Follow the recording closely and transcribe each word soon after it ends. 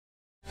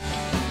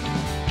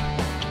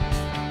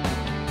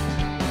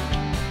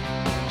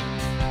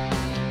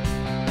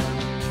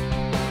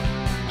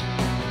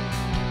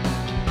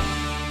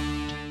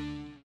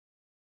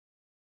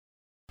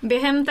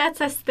Během té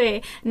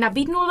cesty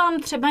nabídnul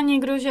vám třeba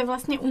někdo, že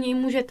vlastně u něj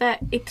můžete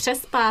i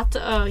přespat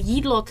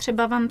jídlo,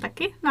 třeba vám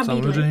taky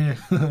nabídli? Samozřejmě.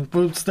 V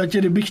podstatě,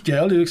 kdybych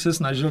se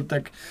snažil,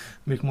 tak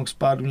bych mohl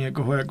spát u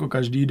někoho jako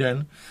každý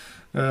den.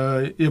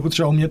 Je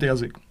potřeba umět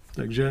jazyk.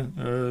 Takže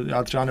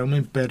já třeba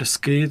neumím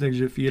persky,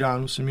 takže v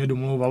Iránu se mě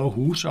domluvalo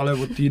hůř, ale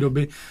od té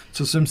doby,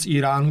 co jsem z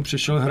Iránu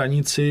přešel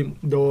hranici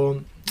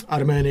do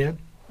Arménie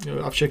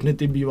a všechny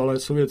ty bývalé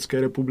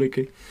sovětské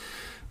republiky,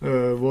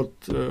 od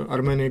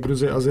Arménie,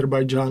 Gruzie,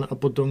 Azerbajdžán a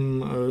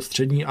potom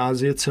střední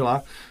Asie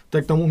celá,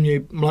 tak tam umějí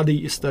mladí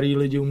i starý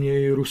lidi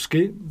umějí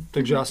rusky,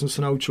 takže já jsem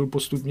se naučil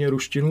postupně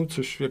ruštinu,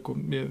 což jako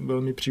je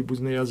velmi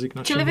příbuzný jazyk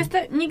našemu. Čili vy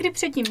jste nikdy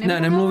předtím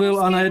nemluvil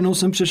a najednou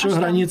jsem přešel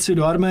hranici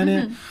do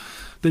Arménie.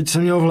 Teď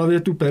jsem měl v hlavě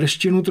tu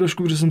perštinu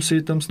trošku, protože jsem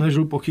si tam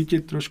snažil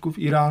pochytit trošku v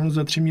Iránu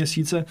za 3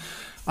 měsíce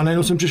a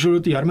najednou jsem přišel do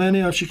té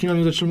Arménie a všichni na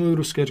mě začali mluvit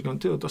rusky. Říkám,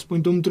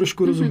 aspoň tomu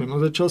trošku rozumím. A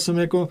začal jsem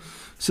jako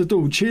se to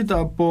učit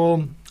a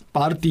po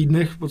pár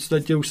týdnech v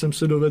podstatě už jsem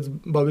se dovedl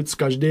bavit s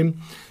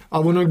každým. A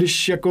ono,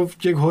 když jako v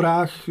těch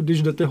horách,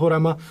 když jdete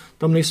horama,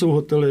 tam nejsou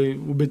hotely,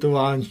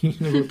 ubytování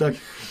nebo tak,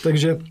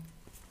 takže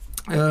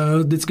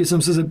vždycky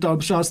jsem se zeptal,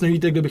 protože vás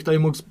nevíte, kde bych tady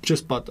mohl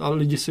přespat a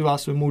lidi si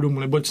vás vemou domů,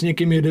 nebo s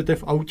někým jedete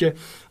v autě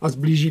a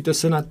zblížíte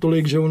se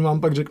natolik, že on vám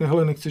pak řekne,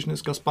 hele, nechceš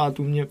dneska spát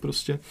u mě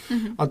prostě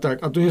a tak.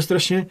 A to mě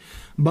strašně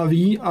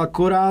baví,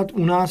 akorát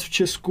u nás v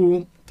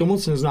Česku to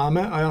moc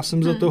neznáme a já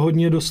jsem za to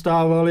hodně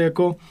dostával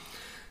jako,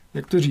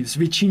 jak to říct,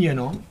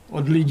 vyčiněno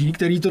od lidí,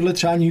 kteří tohle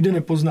třeba nikdy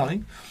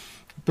nepoznali,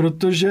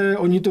 protože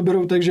oni to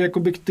berou tak, že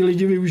jakoby ty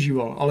lidi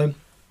využíval, ale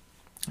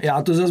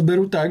já to zase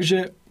beru tak,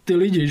 že ty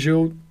lidi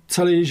žijou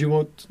celý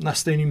život na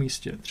stejném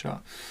místě,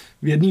 třeba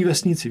v jedné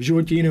vesnici, v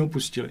životě ji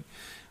neopustili.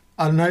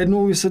 A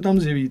najednou vy se tam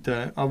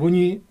zjevíte a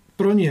oni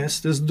pro ně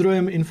jste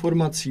zdrojem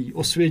informací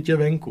o světě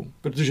venku,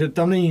 protože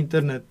tam není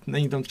internet,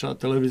 není tam třeba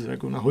televize,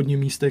 jako na hodně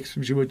místech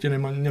v životě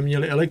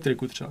neměli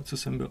elektriku třeba, co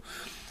jsem byl.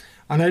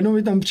 A najednou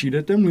vy tam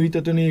přijdete,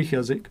 mluvíte ten jejich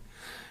jazyk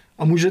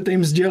a můžete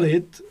jim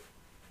sdělit,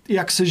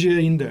 jak se žije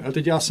jinde. A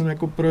teď já jsem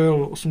jako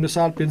projel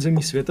 85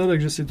 zemí světa,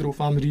 takže si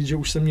troufám říct, že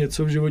už jsem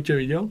něco v životě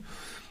viděl.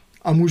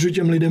 A můžu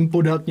těm lidem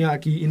podat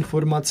nějaký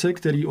informace,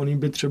 které oni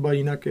by třeba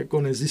jinak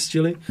jako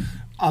nezjistili.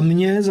 A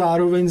mě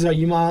zároveň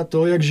zajímá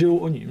to, jak žijou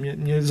oni.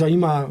 Mě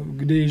zajímá,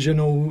 kdy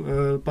ženou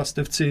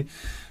pastevci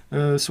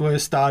svoje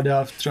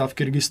stáda, třeba v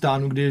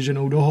Kyrgyzstánu, kdy je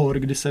ženou do hor,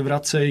 kdy se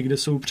vracejí, kde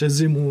jsou přes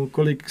zimu,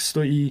 kolik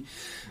stojí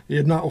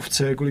jedna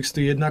ovce, kolik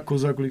stojí jedna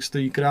koza, kolik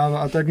stojí kráva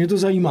a tak mě to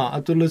zajímá.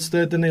 A tohle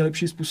je ten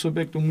nejlepší způsob,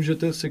 jak to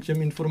můžete se k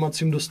těm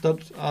informacím dostat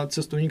a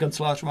cestovní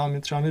kancelář vám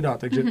je třeba nedá.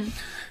 Takže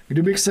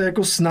kdybych se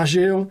jako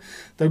snažil,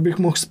 tak bych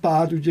mohl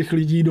spát u těch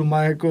lidí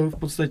doma jako v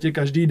podstatě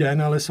každý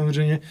den, ale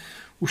samozřejmě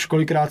už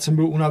kolikrát jsem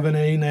byl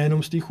unavený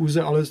nejenom z té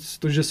chůze, ale z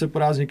toho, že se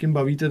porád s někým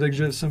bavíte,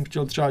 takže jsem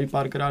chtěl třeba i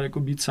párkrát jako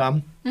být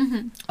sám.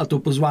 A to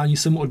pozvání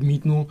jsem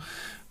odmítnul,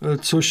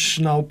 což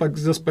naopak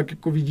zase pak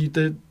jako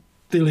vidíte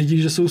ty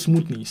lidi, že jsou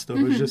smutní z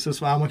toho, že se s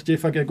váma chtějí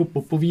fakt jako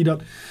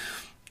popovídat.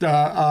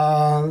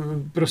 A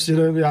prostě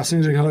já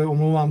jsem řekl, hele,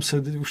 omlouvám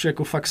se, už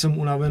jako fakt jsem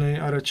unavený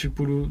a radši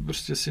půjdu,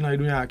 prostě si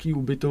najdu nějaký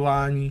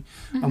ubytování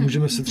a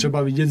můžeme se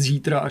třeba vidět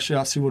zítra, až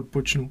já si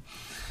odpočnu.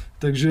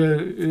 Takže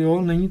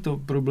jo, není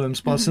to problém.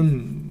 Spal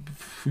jsem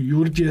v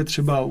jurtě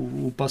třeba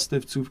u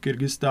pastevců v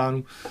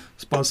Kyrgyzstánu,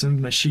 spal jsem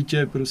v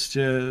mešitě,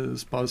 prostě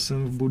spal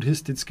jsem v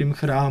buddhistickém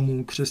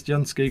chrámu,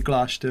 křesťanský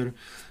klášter.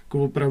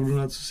 Jako opravdu,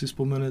 na co si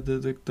vzpomenete,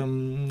 tak tam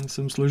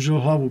jsem složil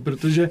hlavu,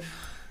 protože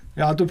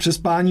já to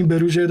přespání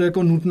beru, že je to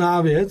jako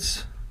nutná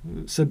věc,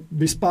 se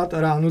vyspat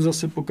a ráno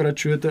zase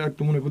pokračujete a k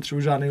tomu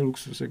nepotřebuji žádný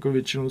luxus. Jako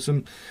většinou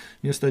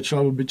mě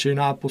stačila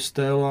obyčejná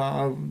postel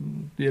a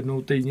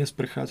jednou týdně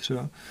sprcha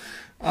třeba.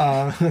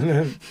 A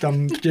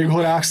tam v těch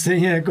horách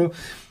stejně jako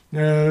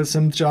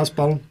jsem třeba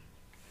spal,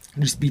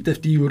 když spíte v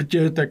té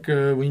jurtě, tak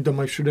oni tam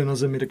mají všude na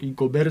zemi takový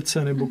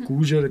koberce nebo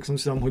kůže, tak jsem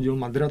si tam hodil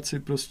madraci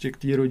prostě k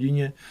té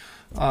rodině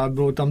a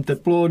bylo tam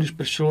teplo, když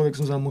pršelo, tak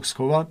jsem se tam mohl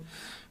schovat.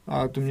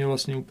 A to mě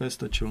vlastně úplně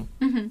stačilo.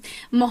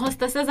 Mohl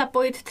jste se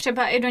zapojit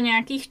třeba i do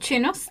nějakých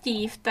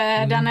činností v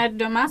té dané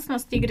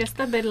domácnosti, kde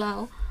jste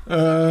bydlel?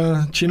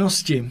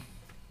 Činnosti.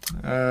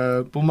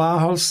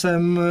 Pomáhal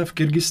jsem v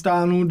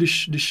Kyrgyzstánu,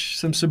 když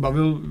jsem se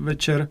bavil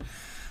večer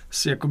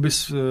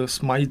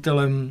s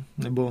majitelem,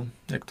 nebo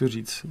jak to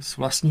říct, s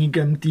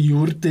vlastníkem té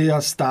jurty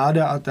a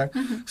stáda a tak.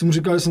 Jsem mu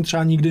říkal, že jsem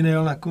třeba nikdy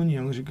nejel na koni.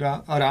 A on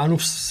říká, a ráno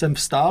jsem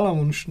vstál a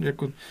on už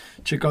jako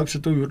čekal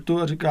před tou jurtou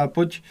a říká,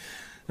 pojď,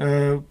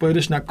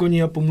 pojedeš na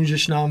koni a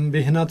pomůžeš nám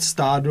vyhnat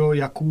stádo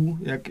jaků,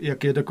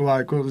 jak je taková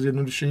jako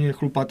zjednodušeně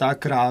chlupatá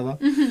kráva,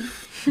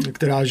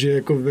 která žije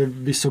jako ve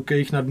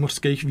vysokých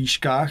nadmořských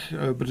výškách,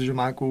 protože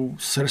má nějakou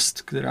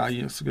srst, která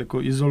ji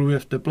jako izoluje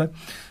v teple.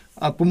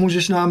 A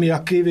pomůžeš nám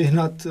jaky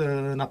vyhnat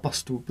na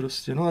pastu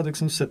prostě. No a tak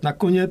jsem sedl na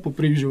koně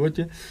poprvé v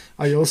životě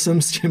a jel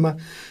jsem s těma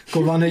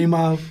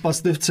kovanejma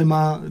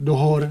pastevcema do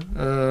hor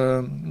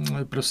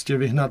prostě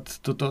vyhnat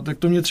toto. Tak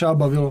to mě třeba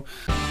bavilo.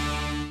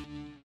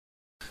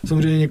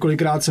 Samozřejmě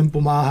několikrát jsem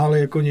pomáhal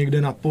jako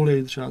někde na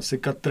poli, třeba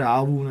sekat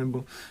trávu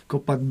nebo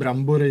kopat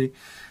brambory.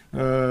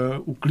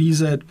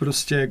 uklízet,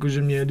 prostě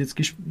jakože mě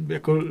vždycky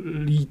jako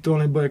líto,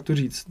 nebo jak to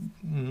říct,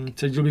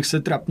 cítil bych se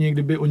trapně,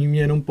 kdyby oni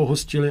mě jenom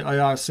pohostili a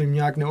já jsem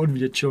nějak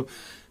neodvděčil.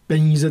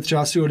 Peníze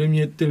třeba si ode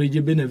mě ty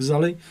lidi by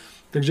nevzali,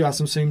 takže já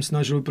jsem se jim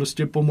snažil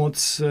prostě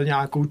pomoct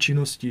nějakou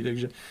činností,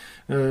 takže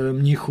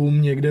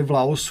mnichům někde v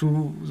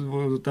Laosu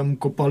tam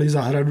kopali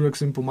zahradu, tak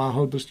jsem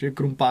pomáhal prostě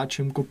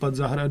krumpáčem kopat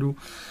zahradu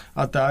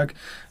a tak.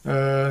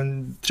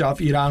 Třeba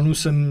v Iránu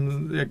jsem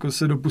jako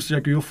se dopustil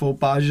takového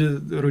fópa, že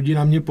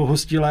rodina mě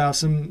pohostila, já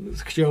jsem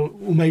chtěl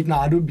umýt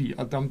nádobí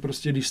a tam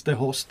prostě, když jste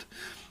host,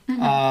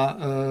 a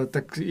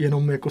tak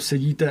jenom jako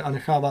sedíte a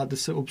necháváte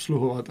se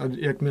obsluhovat a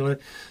jakmile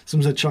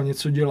jsem začal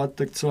něco dělat,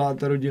 tak celá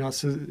ta rodina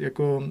se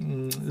jako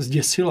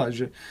zděsila,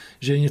 že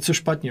je něco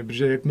špatně,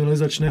 protože jakmile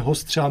začne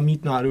host třeba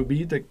mít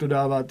nádobí, tak to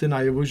dáváte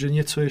najevo, že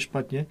něco je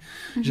špatně,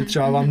 že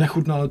třeba vám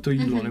nechutnalo to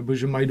jídlo, nebo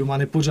že mají doma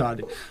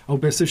nepořády. A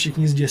opět se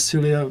všichni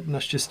zděsili a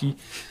naštěstí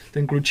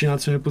ten klučina,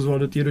 co mě pozval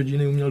do té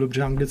rodiny, uměl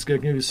dobře anglicky,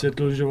 jak mě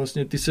vysvětlil, že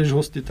vlastně ty seš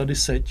host, ty tady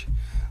seď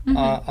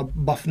a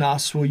bav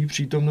nás svojí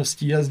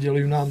přítomností a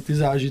sdělují nám ty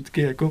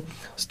zážitky jako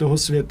z toho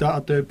světa a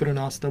to je pro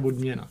nás ta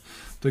odměna.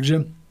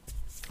 Takže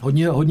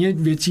hodně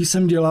věcí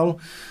jsem dělal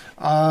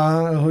a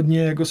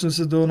hodně jako jsem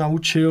se toho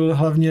naučil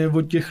hlavně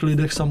od těch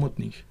lidech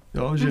samotných.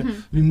 Jo? Že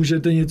vy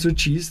můžete něco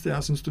číst,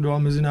 já jsem studoval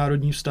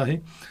mezinárodní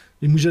vztahy,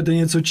 vy můžete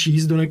něco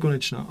číst do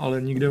nekonečna,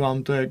 ale nikde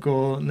vám to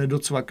jako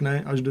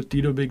nedocvakne až do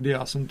té doby, kdy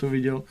já jsem to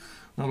viděl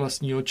na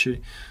vlastní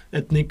oči.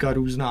 Etnika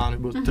různá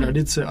nebo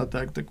tradice a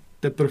tak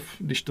teprve,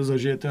 když to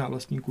zažijete na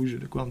vlastní kůži,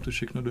 tak vám to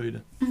všechno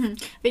dojde.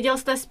 Viděl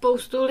jste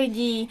spoustu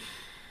lidí,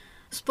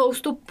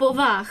 spoustu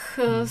povah,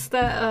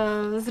 jste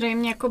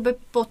zřejmě jakoby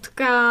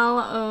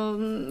potkal,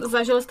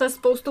 zažil jste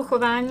spoustu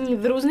chování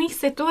v různých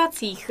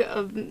situacích.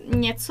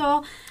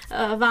 Něco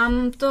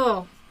vám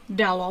to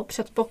dalo,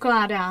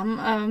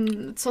 předpokládám.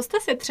 Co jste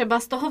si třeba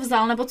z toho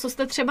vzal, nebo co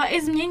jste třeba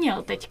i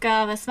změnil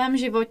teďka ve svém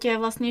životě,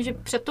 vlastně, že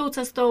před tou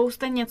cestou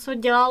jste něco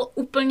dělal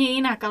úplně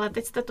jinak, ale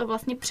teď jste to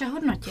vlastně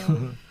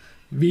přehodnotil?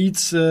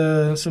 Víc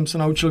jsem se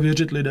naučil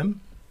věřit lidem,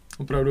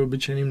 opravdu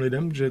obyčejným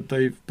lidem, že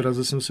tady v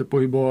Praze jsem se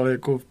pohyboval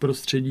jako v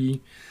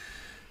prostředí,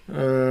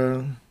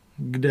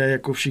 kde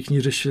jako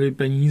všichni řešili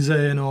peníze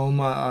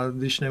jenom a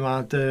když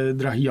nemáte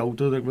drahý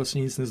auto, tak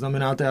vlastně nic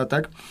neznamenáte a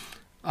tak.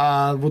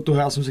 A od toho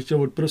já jsem se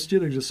chtěl odprostit,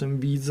 takže jsem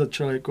víc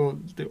začal jako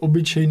ty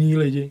obyčejný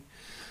lidi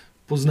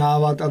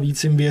poznávat a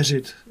víc jim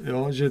věřit.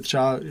 Jo? Že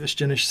třeba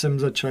ještě než jsem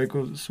začal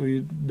jako svou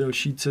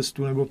delší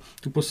cestu nebo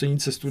tu poslední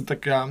cestu,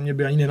 tak mě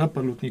by ani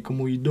nenapadlo k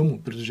někomu jít domů,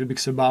 protože bych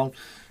se bál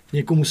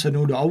někomu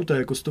sednout do auta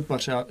jako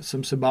stopař. Já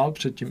jsem se bál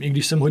předtím, i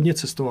když jsem hodně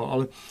cestoval,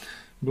 ale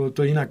bylo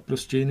to jinak,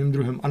 prostě jiným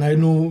druhem. A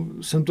najednou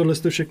jsem tohle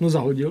všechno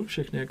zahodil,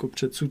 všechny jako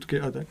předsudky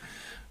a tak.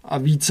 A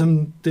víc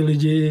jsem ty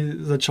lidi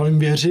začal jim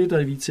věřit a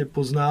víc je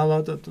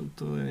poznávat a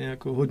to mě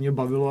jako hodně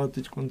bavilo a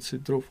teď si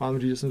troufám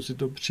říct, že jsem si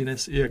to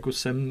přinesl i jako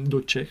sem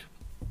do Čech.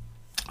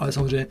 Ale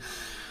samozřejmě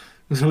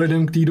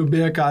vzhledem k té době,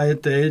 jaká je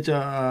teď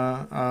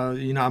a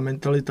jiná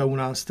mentalita u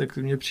nás, tak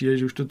mně přijde,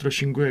 že už to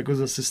trošinku jako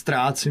zase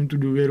ztrácím tu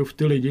důvěru v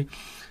ty lidi.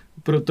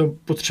 Proto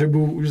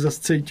potřebuji už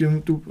zase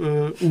cítím tu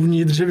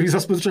uvnitř, že bych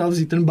zase potřeboval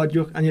vzít ten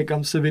baťoch a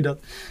někam se vydat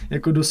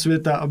jako do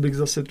světa, abych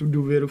zase tu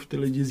důvěru v ty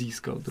lidi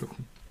získal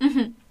trochu.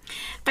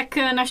 Tak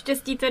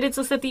naštěstí tedy,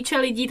 co se týče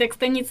lidí, tak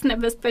jste nic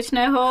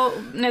nebezpečného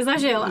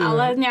nezažil,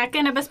 ale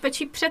nějaké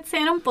nebezpečí přeci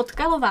jenom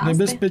potkalo vás.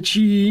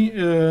 Nebezpečí,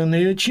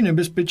 největší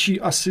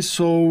nebezpečí asi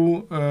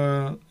jsou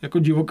jako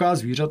divoká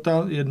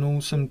zvířata.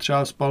 Jednou jsem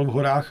třeba spal v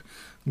horách,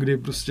 kdy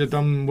prostě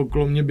tam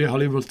okolo mě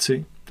běhali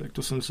vlci, tak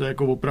to jsem se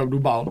jako opravdu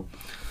bál.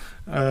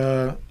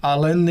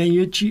 Ale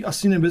největší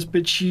asi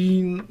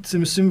nebezpečí si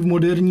myslím v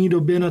moderní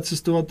době na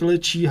cestovatele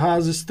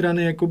číhá ze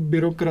strany jako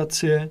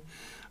byrokracie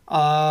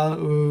a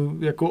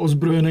jako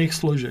ozbrojených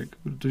složek,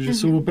 protože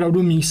jsou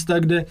opravdu místa,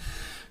 kde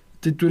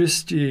ty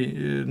turisti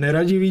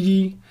neradi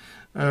vidí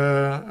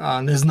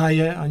a neznají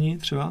je ani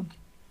třeba.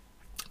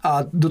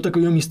 A do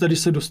takového místa, když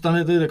se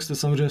dostanete, tak jste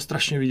samozřejmě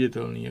strašně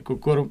viditelný.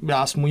 Jako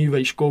já s mojí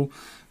vejškou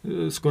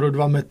skoro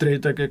 2 metry,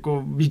 tak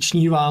jako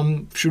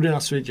vyčnívám všude na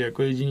světě.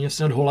 Jako jedině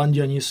snad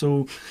Holanďani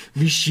jsou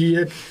vyšší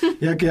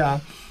jak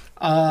já.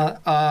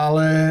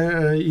 Ale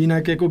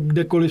jinak jako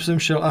kdekoliv jsem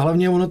šel. A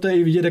hlavně ono to je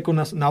i vidět jako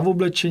na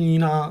oblečení,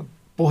 na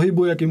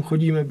pohybu, jakým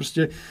chodíme.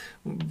 Prostě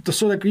to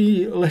jsou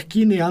takový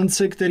lehký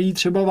nuance, který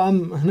třeba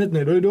vám hned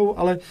nedojdou,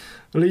 ale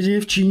lidi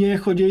v Číně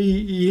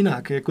chodí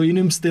jinak, jako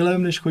jiným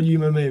stylem, než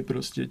chodíme my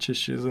prostě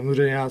Češi.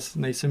 Samozřejmě já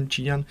nejsem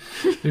Číňan,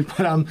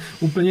 vypadám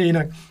úplně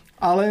jinak.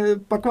 Ale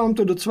pak vám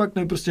to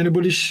docvakne, prostě, nebo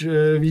když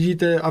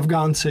vidíte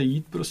Afgánce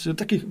jít, prostě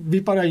taky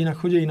vypadají jinak,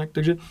 chodí jinak.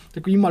 Takže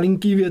takový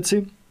malinký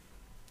věci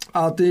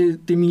a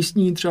ty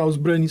místní třeba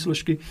ozbrojené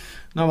složky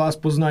na vás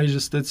poznají, že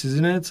jste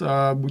cizinec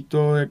a buď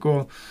to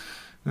jako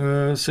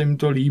se jim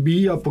to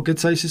líbí a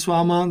pokecají si s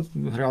váma.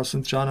 Hrál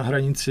jsem třeba na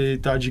hranici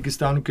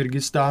Tadžikistánu,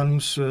 Kyrgyzstánu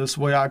s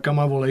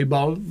vojákama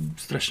volejbal,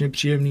 strašně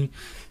příjemný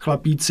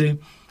chlapíci.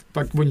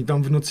 Pak oni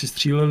tam v noci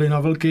stříleli na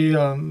vlky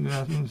a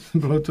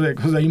bylo to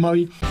jako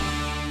zajímavý.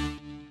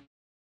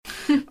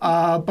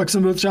 A pak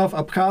jsem byl třeba v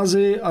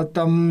Abcházii a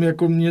tam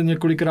jako mě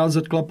několikrát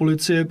zatkla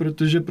policie,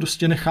 protože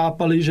prostě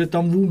nechápali, že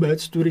tam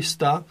vůbec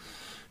turista,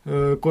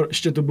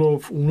 ještě to bylo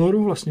v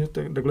únoru vlastně,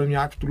 takhle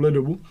nějak v tuhle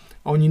dobu,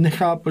 a oni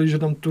nechápali, že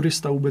tam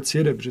turista vůbec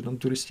jede, protože tam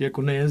turisti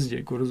jako nejezdí,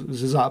 jako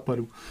ze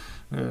západu,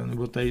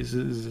 nebo tady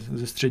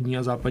ze střední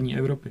a západní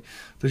Evropy.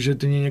 Takže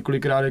ty mě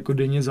několikrát jako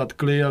denně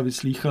zatkli a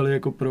vyslýchali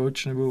jako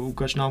proč, nebo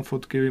ukaž nám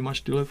fotky,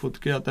 vymaž tyhle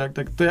fotky a tak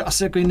to je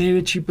asi jako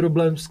největší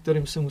problém, s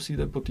kterým se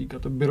musíte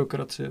potýkat, to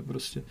byrokracie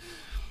prostě.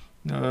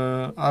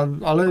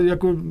 Ale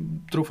jako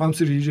troufám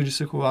si říct, že když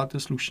se chováte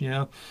slušně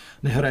a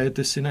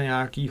nehrajete si na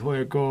nějakýho,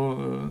 jako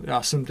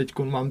já jsem teď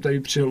mám tady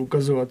přijel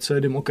ukazovat, co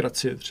je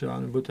demokracie třeba,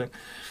 nebo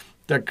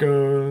tak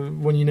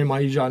oni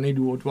nemají žádný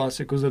důvod vás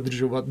jako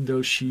zadržovat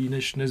delší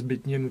než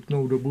nezbytně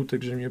nutnou dobu,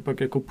 takže mě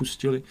pak jako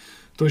pustili.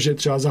 To, že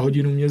třeba za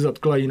hodinu mě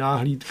zatkla jiná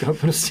hlídka,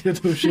 prostě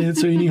to už je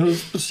něco jiného,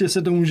 prostě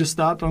se to může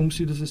stát a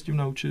musíte se s tím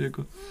naučit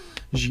jako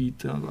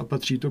žít a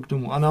patří to k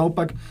tomu. A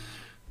naopak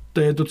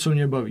to je to, co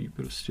mě baví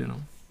prostě,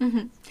 no.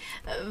 Mm-hmm.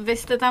 Vy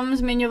jste tam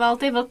zmiňoval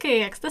ty vlky,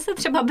 jak jste se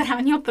třeba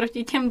bránil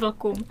proti těm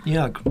vlkům?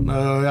 Jak?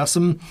 Já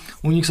jsem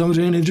u nich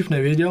samozřejmě nejdřív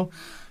nevěděl.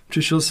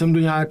 Přišel jsem do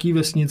nějaký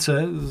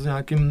vesnice s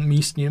nějakým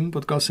místním,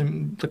 potkal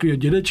jsem takového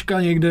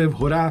dědečka někde v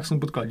horách, jsem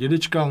potkal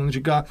dědečka, on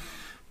říká,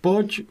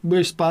 pojď,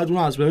 budeš spát u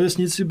nás ve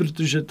vesnici,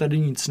 protože tady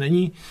nic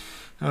není,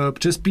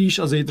 přespíš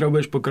a zítra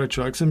budeš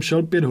pokračovat. Jak jsem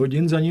šel 5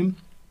 hodin za ním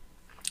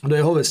do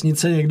jeho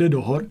vesnice někde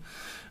do hor,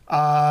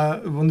 a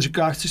on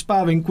říká, chci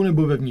spát venku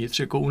nebo vevnitř,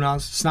 jako u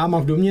nás s náma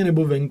v domě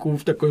nebo venku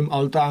v takovém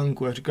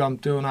altánku. Já říkám,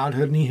 tyjo,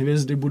 nádherný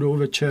hvězdy budou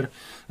večer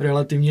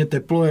relativně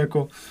teplo,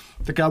 jako,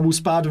 tak já budu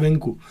spát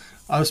venku.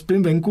 A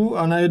spím venku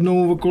a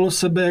najednou okolo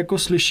sebe jako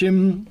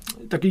slyším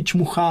takový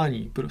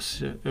čmuchání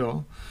prostě,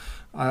 jo.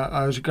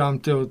 A říkám,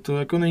 tyjo, to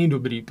jako není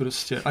dobrý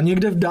prostě. A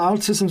někde v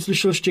dálce jsem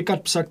slyšel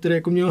štěkat psa, který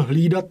jako měl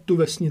hlídat tu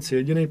vesnici.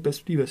 Jediný pes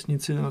v té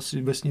vesnici,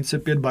 asi vesnice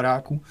 5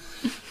 baráků.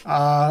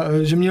 A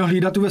že měl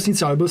hlídat tu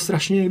vesnici, ale byl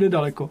strašně někde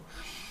daleko.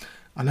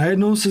 A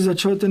najednou se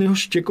začal ten jeho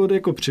štěkot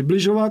jako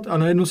přibližovat a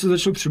najednou se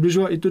začalo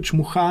přibližovat i to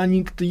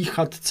čmuchání k té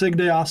chatce,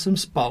 kde já jsem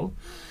spal.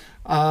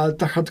 A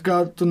ta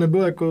chatka,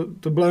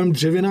 to byla jen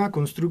dřevěná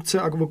konstrukce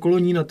a okolo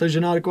ní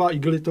natažená taková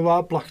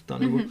igelitová plachta,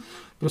 nebo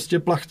prostě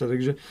plachta,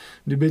 takže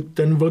kdyby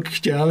ten vlk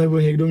chtěl, nebo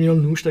někdo měl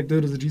nůž, tak to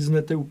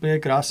rozříznete úplně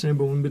krásně,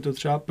 nebo on by to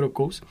třeba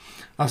prokous.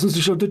 A já jsem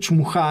slyšel to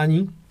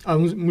čmuchání a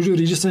můžu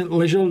říct, že jsem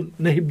ležel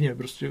nehybně,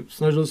 prostě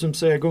snažil jsem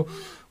se jako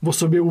o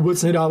sobě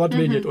vůbec nedávat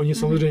vědět. Oni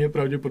samozřejmě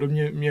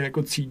pravděpodobně mě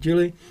jako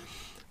cítili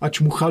a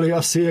čmuchali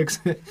asi,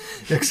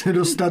 jak se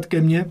dostat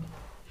ke mně.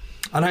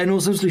 A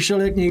najednou jsem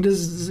slyšel, jak někde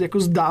jako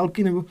z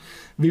dálky nebo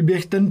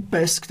vyběh ten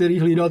pes, který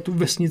hlídal tu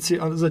vesnici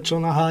a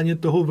začal nahánět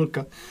toho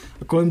vlka.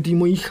 A kolem té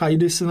mojí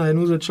chajdy se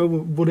najednou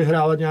začal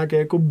odehrávat nějaké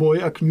jako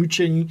boj a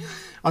kňučení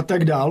a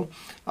tak dál.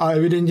 A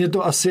evidentně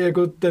to asi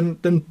jako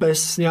ten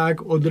pes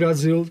nějak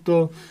odrazil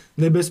to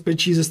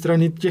nebezpečí ze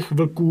strany těch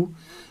vlků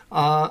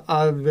a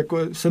jako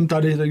jsem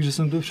tady, takže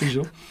jsem to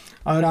přežil.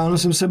 A ráno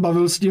jsem se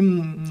bavil s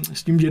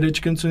tím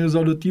dědečkem, co mě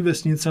vzal do té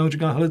vesnice a on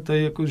říká, hele,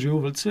 tady jako žijou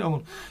vlci a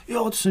on,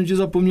 jo, to jsem ti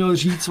zapomněl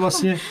říct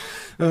vlastně,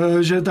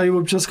 že tady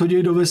občas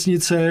chodí do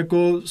vesnice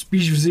jako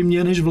spíš v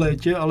zimě než v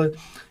létě, ale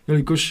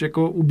jelikož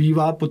jako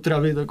ubývá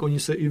potravy, tak oni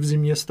se i v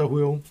zimě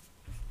stahujou,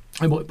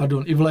 nebo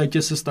pardon, i v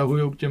létě se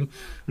stahujou k těm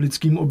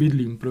lidským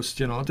obydlím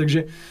prostě, no,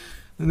 takže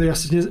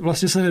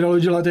vlastně se nedalo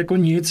dělat jako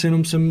nic,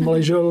 jenom jsem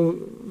ležel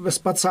ve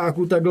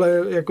spacáku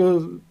takhle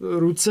jako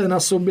ruce na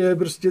sobě,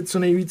 prostě co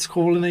nejvíc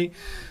choulenej.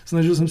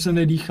 Snažil jsem se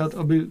nedýchat,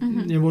 aby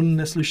mě on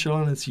neslyšel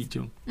a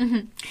necítil.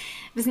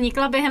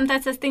 Vznikla během té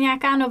cesty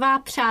nějaká nová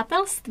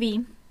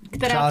přátelství,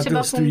 která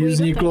třeba fungují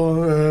vzniklo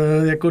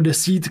jako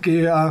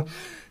desítky a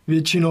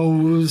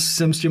většinou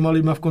jsem s těma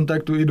lidma v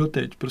kontaktu i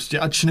doteď. Prostě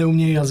ač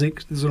neumějí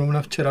jazyk,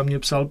 zrovna včera mě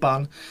psal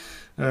pán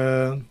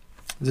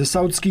ze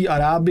Saudské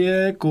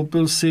Arábie,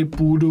 koupil si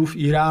půdu v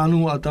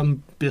Iránu a tam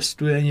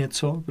pěstuje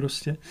něco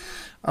prostě.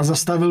 A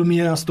zastavil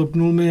mě a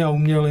stopnul mi a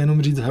uměl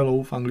jenom říct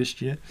hello v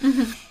angličtině.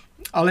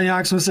 Ale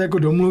nějak jsme se jako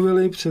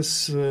domluvili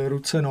přes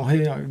ruce,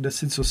 nohy a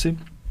kdesi cosi.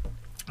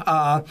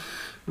 A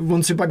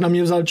on si pak na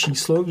mě vzal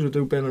číslo, že to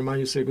je úplně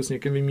normálně, že si jako s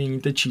někým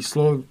vyměníte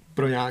číslo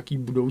pro nějaký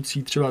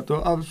budoucí třeba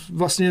to. A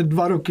vlastně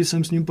 2 roky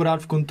jsem s ním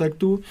pořád v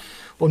kontaktu.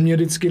 On mě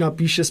vždycky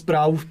napíše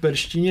zprávu v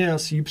perštině, já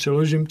si ji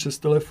přeložím přes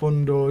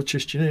telefon do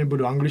češtiny nebo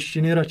do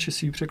angličtiny, radši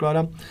si ji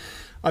překládám.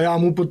 A já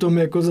mu potom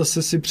jako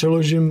zase si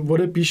přeložím,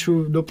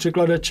 odepíšu do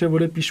překladače,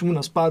 odepíšu mu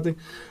nazpátek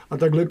a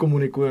takhle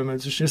komunikujeme,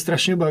 což mě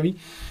strašně baví,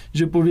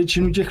 že po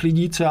většinu těch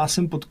lidí, co já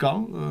jsem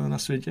potkal na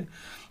světě,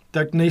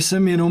 tak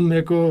nejsem jenom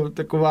jako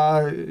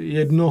taková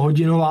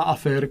jednohodinová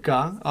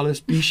aférka, ale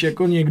spíš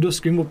jako někdo, s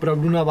kým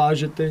opravdu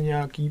navážete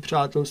nějaký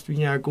přátelství,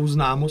 nějakou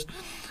známost.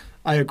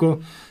 A jako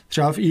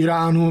třeba v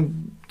Iránu,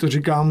 to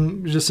říkám,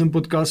 že jsem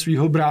potkal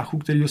svýho bráchu,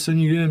 kterýho jsem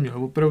nikdy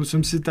neměl. Opravdu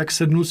jsem si tak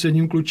sednul s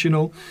jedním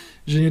klučinou,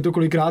 že mě to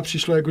kolikrát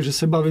přišlo, jako že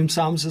se bavím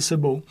sám se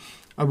sebou.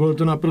 A bylo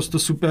to naprosto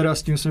super a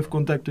s tím jsem v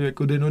kontaktu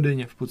jako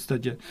dennodenně v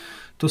podstatě.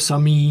 To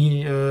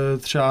samý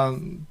třeba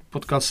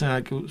potkal jsem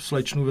nějakou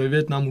slečnu ve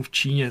Vietnamu, v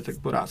Číně, tak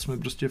pořád jsme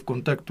prostě v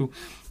kontaktu.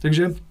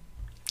 Takže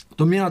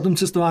to mě na tom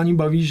cestování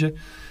baví, že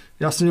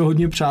já jsem měl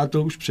hodně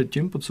přátel už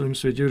předtím po celém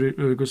světě,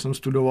 jako jsem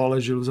studoval a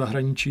žil v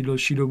zahraničí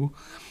delší dobu,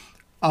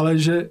 ale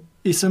že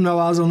i jsem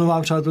navázal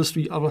nová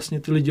přátelství a vlastně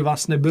ty lidi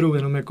vás neberou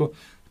jenom jako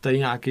tady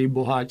nějaký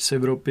boháč z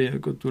Evropy,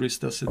 jako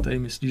turista si tady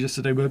myslí, že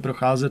se tady bude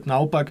procházet.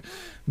 Naopak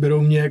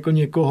berou mě jako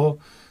někoho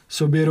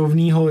sobě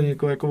rovnýho,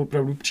 někoho jako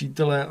opravdu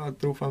přítele a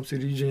troufám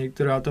si říct, že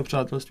některá ta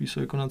přátelství jsou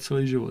jako na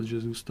celý život,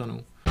 že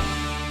zůstanou.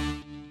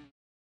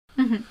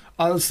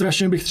 A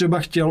strašně bych třeba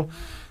chtěl,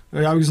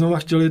 já bych znova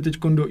chtěl jít teď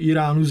do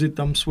Iránu, zjít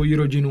tam svoji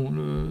rodinu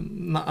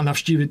a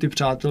navštívit ty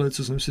přátele,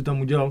 co jsem si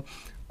tam udělal.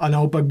 A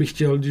naopak bych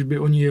chtěl, když by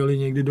oni jeli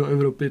někdy do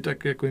Evropy,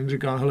 tak jako jim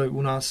říkám, hele,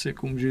 u nás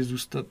jako můžeš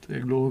zůstat,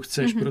 jak dlouho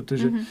chceš,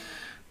 protože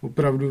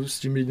opravdu s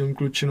tím jednou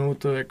klučinou,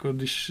 to jako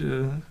když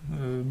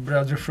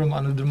brother from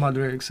another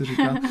mother, jak se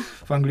říká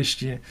v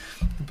angličtině,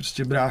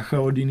 prostě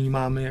brácha od jiný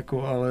mámy,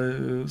 jako, ale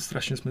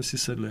strašně jsme si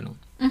sedli, no.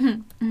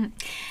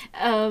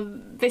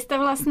 Vy jste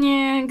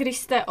vlastně, když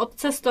jste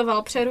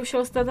odcestoval,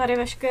 přerušil jste tady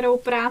veškerou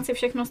práci,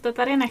 všechno jste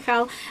tady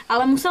nechal,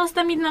 ale musel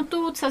jste mít na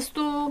tu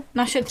cestu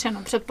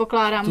našetřeno,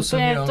 předpokládám.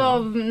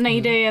 To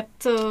nejde jet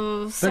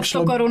se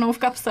 100 korunou v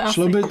kapse asi.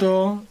 Šlo by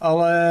to,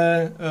 ale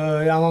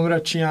já mám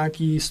radši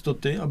nějaký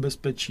jistoty a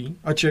bezpečí.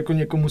 Ač jako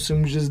někomu se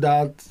může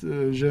zdát,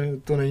 že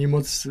to není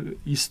moc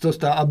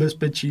jistota a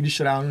bezpečí, když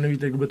ráno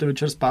nevíte, jak budete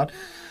večer spát.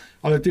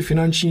 Ale ty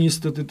finanční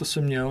jistoty, to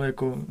jsem měl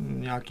jako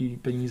nějaký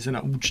peníze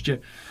na účtě.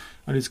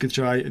 A vždycky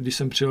třeba, když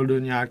jsem přijel do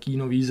nějaký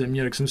nový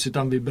země, tak jsem si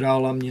tam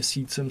vybral a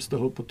měsíc jsem z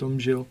toho potom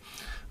žil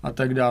a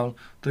tak dál.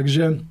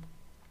 Takže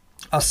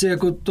asi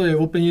jako to je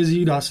o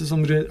penězích, dá se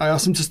samozřejmě, a já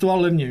jsem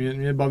cestoval levně,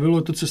 mě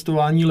bavilo to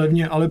cestování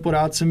levně, ale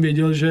pořád jsem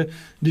věděl, že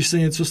když se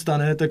něco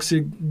stane, tak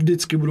si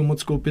vždycky budu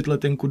moct koupit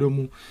letenku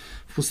domů.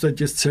 V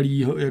podstatě z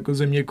celého jako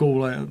země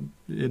koule.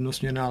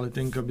 Jednosměrná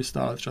letenka by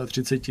stála třeba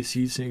 30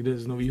 000 někde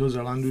z Nového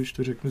Zélandu, když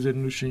to řeknu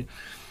zjednodušeně.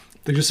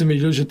 Takže jsem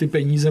věděl, že ty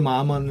peníze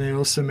mám a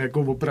nejel jsem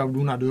jako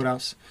opravdu na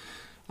doraz.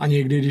 A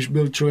někdy, když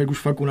byl člověk už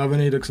fakt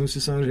unavený, tak jsem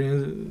si samozřejmě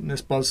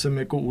nespal jsem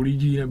jako u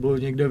lidí nebo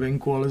někde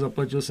venku, ale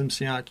zaplatil jsem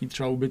si nějaký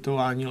třeba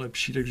ubytování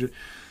lepší, takže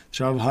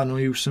třeba v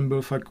Hanoji už jsem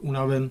byl fakt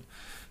unaven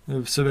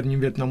v severním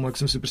Vietnamu, jak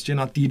jsem si prostě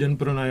na týden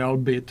pronajal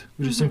byt,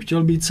 protože jsem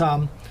chtěl být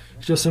sám.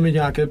 Chtěl jsem mít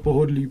nějaké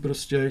pohodlí,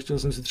 prostě chtěl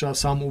jsem si třeba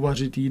sám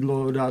uvařit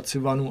jídlo, dát si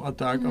vanu a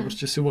tak a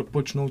prostě si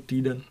odpočnout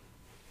týden.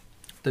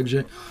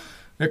 Takže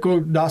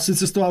jako dá se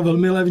cestovat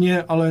velmi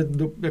levně, ale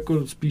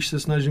jako spíš se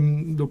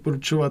snažím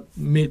doporučovat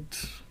mít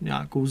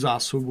nějakou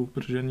zásobu,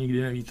 protože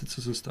nikdy nevíte,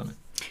 co se stane.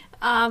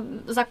 A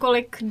za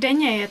kolik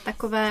denně je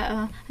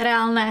takové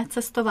reálné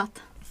cestovat?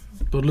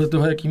 Podle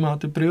toho, jaký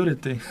máte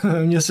priority.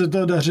 Mně se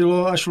to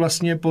dařilo až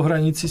vlastně po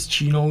hranici s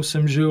Čínou,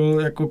 jsem žil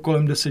jako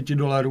kolem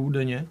 $10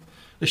 denně.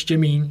 Ještě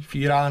míň v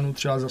Iránu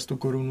třeba za 100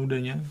 korun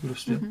denně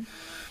prostě.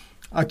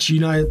 A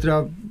Čína je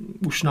teda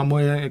už na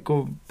moje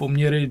jako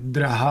poměry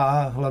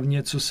drahá,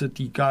 hlavně co se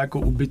týká jako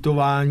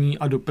ubytování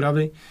a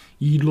dopravy.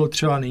 Jídlo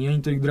třeba není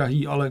ani tak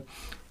drahý, ale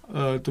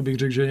to bych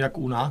řekl, že jak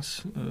u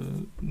nás,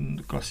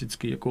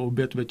 klasicky jako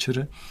oběd,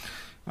 večeře.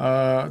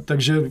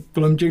 Takže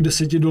kolem těch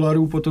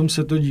 $10 potom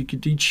se to díky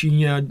té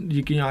Číně a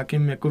díky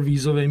nějakým jako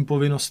vízovým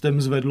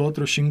povinnostem zvedlo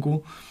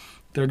trošinku.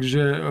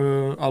 Takže,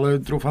 ale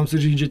troufám si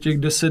říct, že těch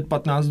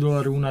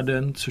 $10-15 na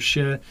den, což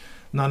je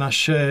na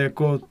naše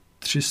jako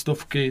 300,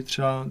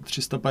 třeba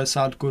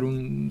 350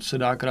 korun se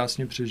dá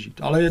krásně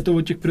přežít. Ale je to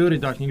o těch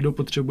prioritách. Někdo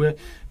potřebuje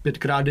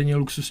 5krát denně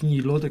luxusní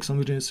jídlo, tak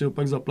samozřejmě si ho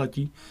pak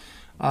zaplatí.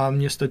 A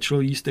mně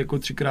stačilo jíst jako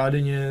 3krát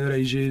denně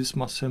rejži s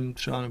masem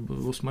třeba, nebo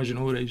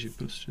osmaženou rejži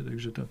prostě,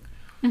 takže tak.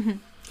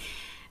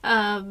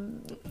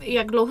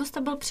 Jak dlouho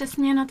jste byl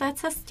přesně na té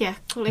cestě?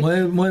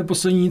 Moje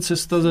poslední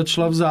cesta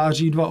začala v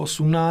září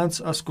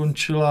 2018 a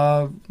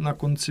skončila na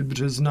konci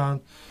března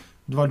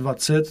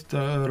 2020, to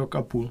je rok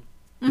a půl.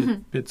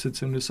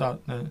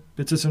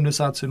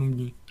 577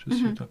 dní,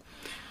 přesně tak.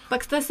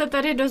 Pak jste se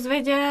tady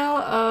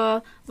dozvěděl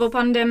o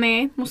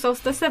pandemii, musel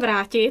jste se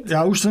vrátit.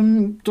 Já už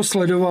jsem to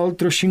sledoval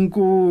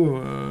trošinku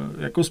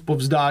jako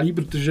zpovzdálí,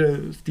 protože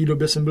v té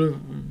době jsem byl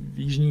v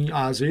Jižní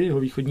Asii,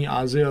 východní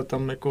Asii a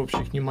tam jako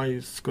všichni mají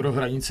skoro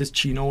hranice s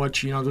Čínou a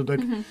Čína to tak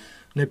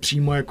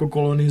nepřímo jako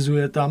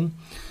kolonizuje tam.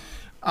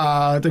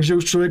 A takže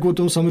už člověk o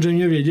tom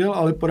samozřejmě věděl,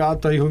 ale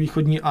pořád ta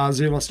jihovýchodní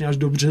Asie vlastně až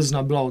do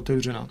března byla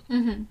otevřena.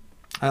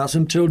 A já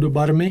jsem přijel do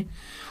Barmy,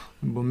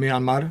 nebo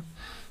Myanmar,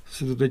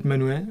 se to teď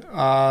jmenuje,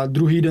 a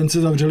druhý den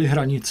se zavřely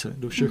hranice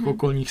do všech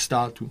okolních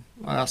států.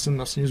 A já jsem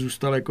vlastně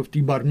zůstal jako v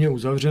té Barmě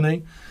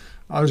uzavřenej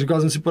a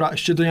říkal jsem si,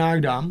 ještě to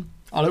nějak dám,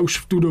 ale už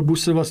v tu dobu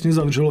se vlastně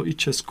zavřelo i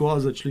Česko a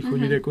začaly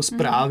chodit jako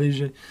zprávy,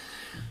 že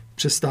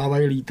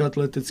přestávají lítat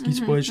letecké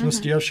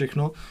společnosti a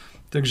všechno.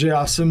 Takže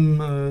já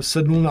jsem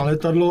sednul na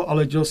letadlo a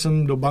letěl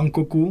jsem do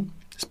Bangkoku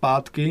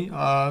zpátky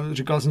a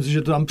říkal jsem si,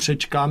 že to tam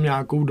přečkám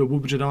nějakou dobu,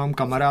 protože tam mám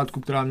kamarádku,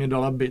 která mě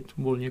dala byt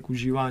volně k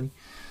užívání.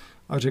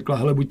 A řekla,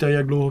 hele, buď tady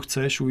jak dlouho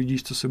chceš,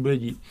 uvidíš, co se bude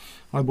dít.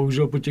 Ale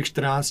bohužel po těch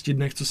 14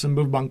 dnech, co jsem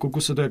byl v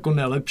Bangkoku, se to jako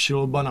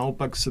nelepšilo, ba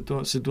naopak se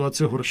to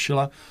situace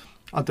horšila.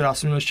 A to já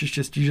jsem měl ještě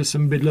štěstí, že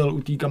jsem bydlel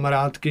u té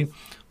kamarádky,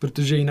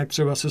 protože jinak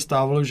třeba se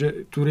stávalo, že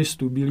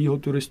bílýho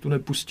turistu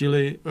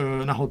nepustili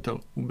na hotel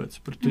vůbec,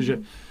 protože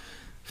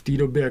v té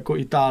době jako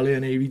Itálie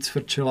nejvíc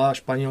frčela,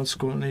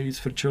 Španělsko nejvíc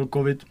frčel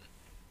covid,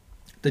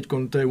 teď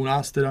to je u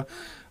nás teda,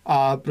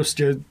 a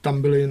prostě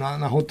tam byli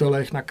na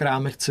hotelech, na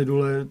krámech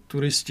cedule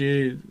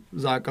turisti,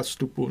 zákaz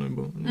vstupu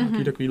nebo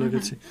nějaké takovéhle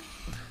věci.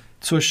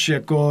 Což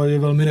jako je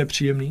velmi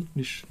nepříjemný,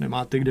 když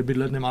nemáte kde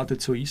bydlet, nemáte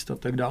co jíst a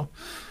tak dál.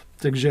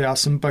 Takže já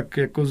jsem pak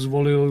jako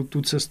zvolil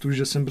tu cestu,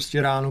 že jsem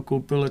prostě ráno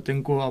koupil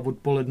letenku a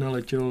odpoledne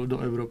letěl do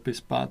Evropy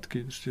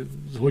zpátky. Prostě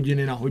z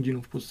hodiny na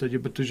hodinu v podstatě,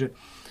 protože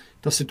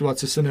ta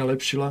situace se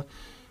nelepšila.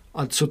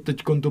 A co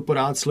teď to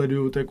pořád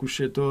sleduju, tak už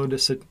je to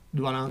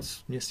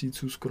 10-12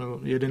 měsíců, skoro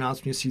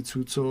 11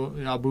 měsíců, co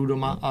já budu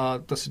doma a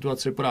ta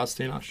situace je pořád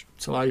stejná.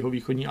 Celá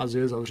jihovýchodní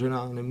Asie je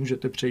zavřená,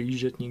 nemůžete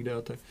přejíždět nikde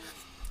a tak.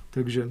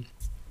 Takže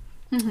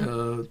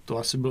to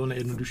asi bylo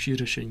nejjednodušší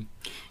řešení.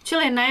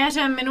 Čili na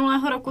jaře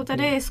minulého roku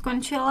tedy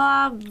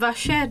skončila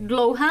vaše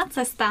dlouhá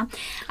cesta.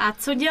 A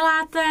co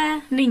děláte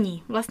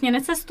nyní? Vlastně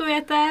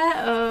necestujete,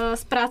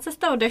 z práce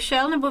jste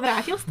odešel nebo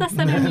vrátil jste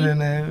se nyní?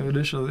 Ne,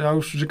 odešel. Já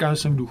už říkám,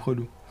 že jsem v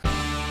důchodu.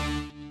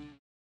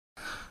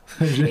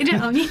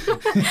 Ideální.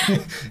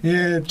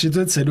 Je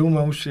 37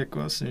 a už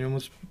jako asi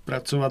moc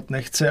pracovat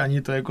nechce,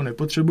 ani to jako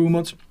nepotřebuju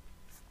moc.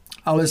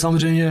 Ale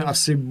samozřejmě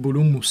asi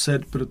budu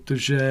muset,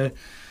 protože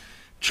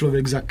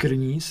člověk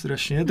zakrní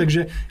strašně,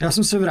 takže já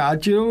jsem se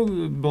vrátil,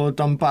 bylo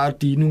tam pár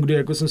týdnů, kdy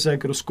jako jsem se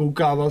jak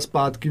rozkoukával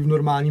zpátky v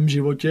normálním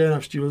životě,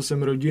 navštívil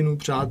jsem rodinu,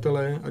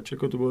 přátelé, ač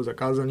jako to bylo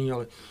zakázaný,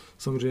 ale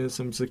samozřejmě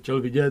jsem se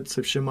chtěl vidět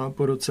se všema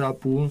po roce a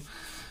půl,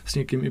 s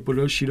někým i po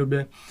delší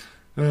době.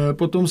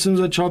 Potom jsem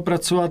začal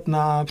pracovat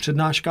na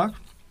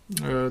přednáškách,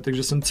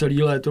 takže jsem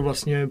celý léto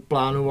vlastně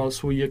plánoval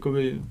svůj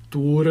jakoby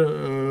tour,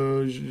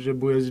 že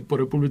budu jezdit po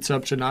republice a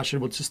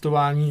přednášet o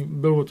cestování,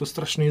 byl to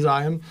strašný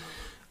zájem.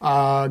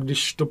 A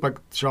když to pak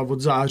třeba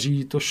od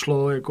září to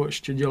šlo jako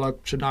ještě dělat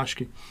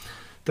přednášky,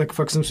 tak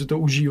fakt jsem si to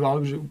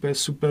užíval, že úplně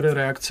super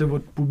reakce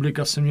od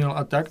publika jsem měl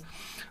a tak.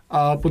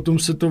 A potom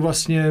se to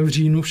vlastně v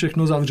říjnu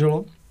všechno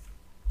zavřelo,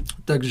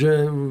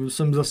 takže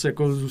jsem zase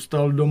jako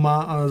zůstal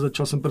doma a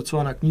začal jsem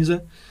pracovat na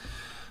knize.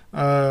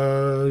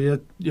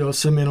 Jel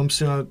jsem jenom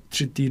si na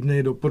 3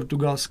 týdny do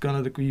Portugalska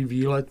na takový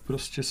výlet,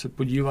 prostě se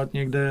podívat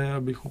někde,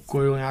 abych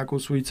ukojil nějakou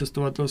svoji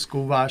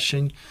cestovatelskou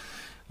vášeň.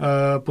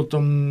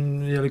 Potom,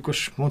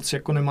 jelikož moc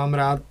jako nemám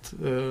rád,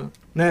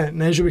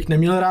 ne, že bych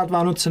neměl rád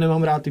Vánoce,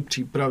 nemám rád ty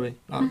přípravy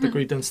a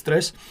takový ten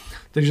stres,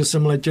 takže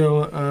jsem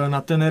letěl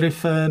na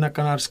Tenerife, na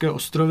Kanárské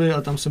ostrovy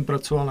a tam jsem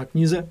pracoval na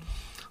knize.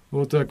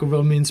 Bylo to jako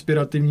velmi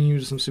inspirativní,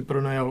 že jsem si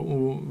pronajal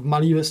v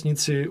malé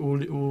vesnici,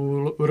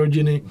 u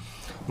rodiny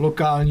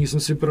lokální, jsem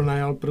si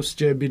pronajal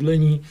prostě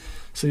bydlení,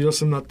 seděl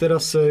jsem na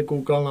terase,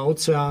 koukal na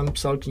oceán,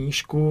 psal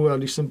knížku a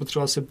když jsem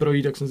potřeboval se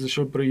projít, tak jsem se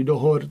šel projít do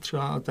hor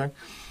třeba a tak.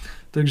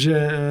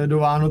 Takže do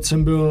Vánoc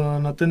jsem byl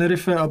na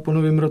Tenerife a po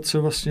novém roce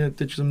vlastně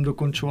teď jsem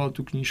dokončoval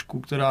tu knížku,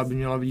 která by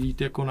měla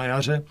vyjít jako na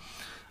jaře.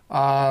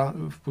 A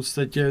v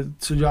podstatě,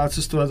 co dělá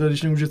cestovatel,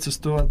 když nemůže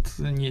cestovat?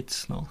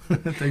 Nic, no.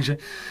 Takže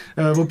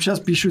občas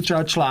píšu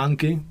třeba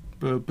články,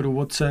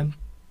 průvodce,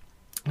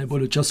 nebo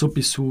do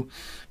časopisů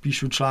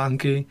píšu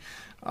články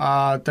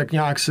a tak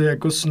nějak se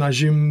jako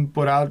snažím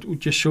pořád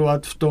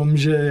utěšovat v tom,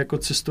 že jako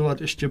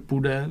cestovat ještě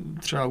půjde,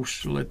 třeba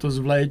už letos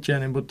v létě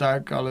nebo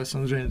tak, ale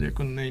samozřejmě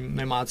jako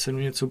nemá cenu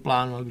něco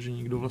plánovat, protože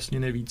nikdo vlastně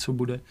neví, co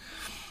bude.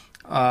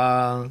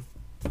 A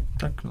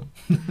tak no.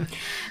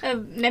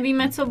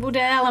 Nevíme, co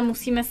bude, ale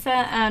musíme se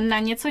na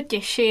něco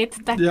těšit.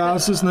 Tak... Já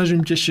se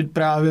snažím těšit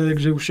právě,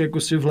 takže už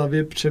jako si v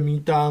hlavě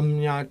přemítám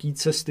nějaký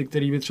cesty,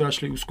 které by třeba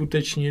šly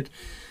uskutečnit.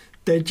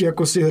 Teď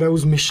jako si hraju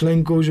s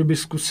myšlenkou, že bych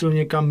zkusil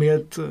někam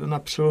jet na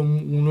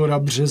přelomu února,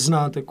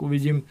 března, tak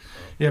uvidím,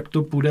 jak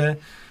to půjde,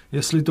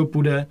 jestli to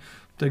půjde.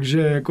 Takže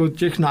jako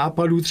těch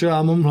nápadů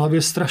třeba mám v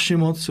hlavě strašně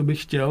moc, co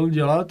bych chtěl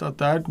dělat a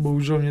tak.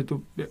 Bohužel mě to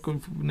jako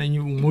není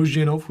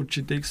umožněno v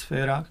určitých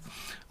sférách,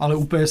 ale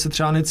úplně se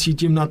třeba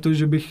necítím na to,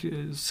 že bych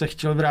se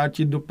chtěl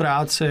vrátit do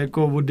práce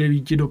jako od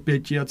 9 do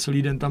 5 a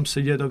celý den tam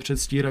sedět a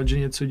předstírat, že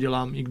něco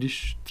dělám, i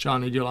když třeba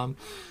nedělám.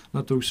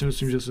 Na to už si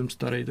myslím, že jsem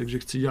starý, takže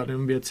chci dělat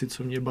jen věci,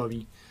 co mě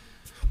baví.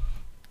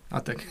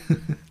 A tak.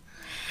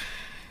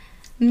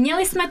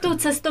 Měli jsme tu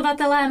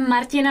cestovatele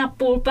Martina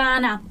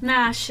Pulpána.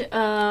 Náš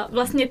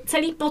vlastně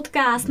celý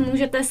podcast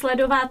můžete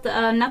sledovat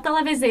na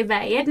televizi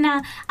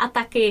V1 a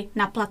taky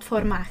na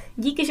platformách.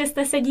 Díky, že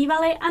jste se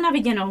dívali a na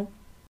viděnou.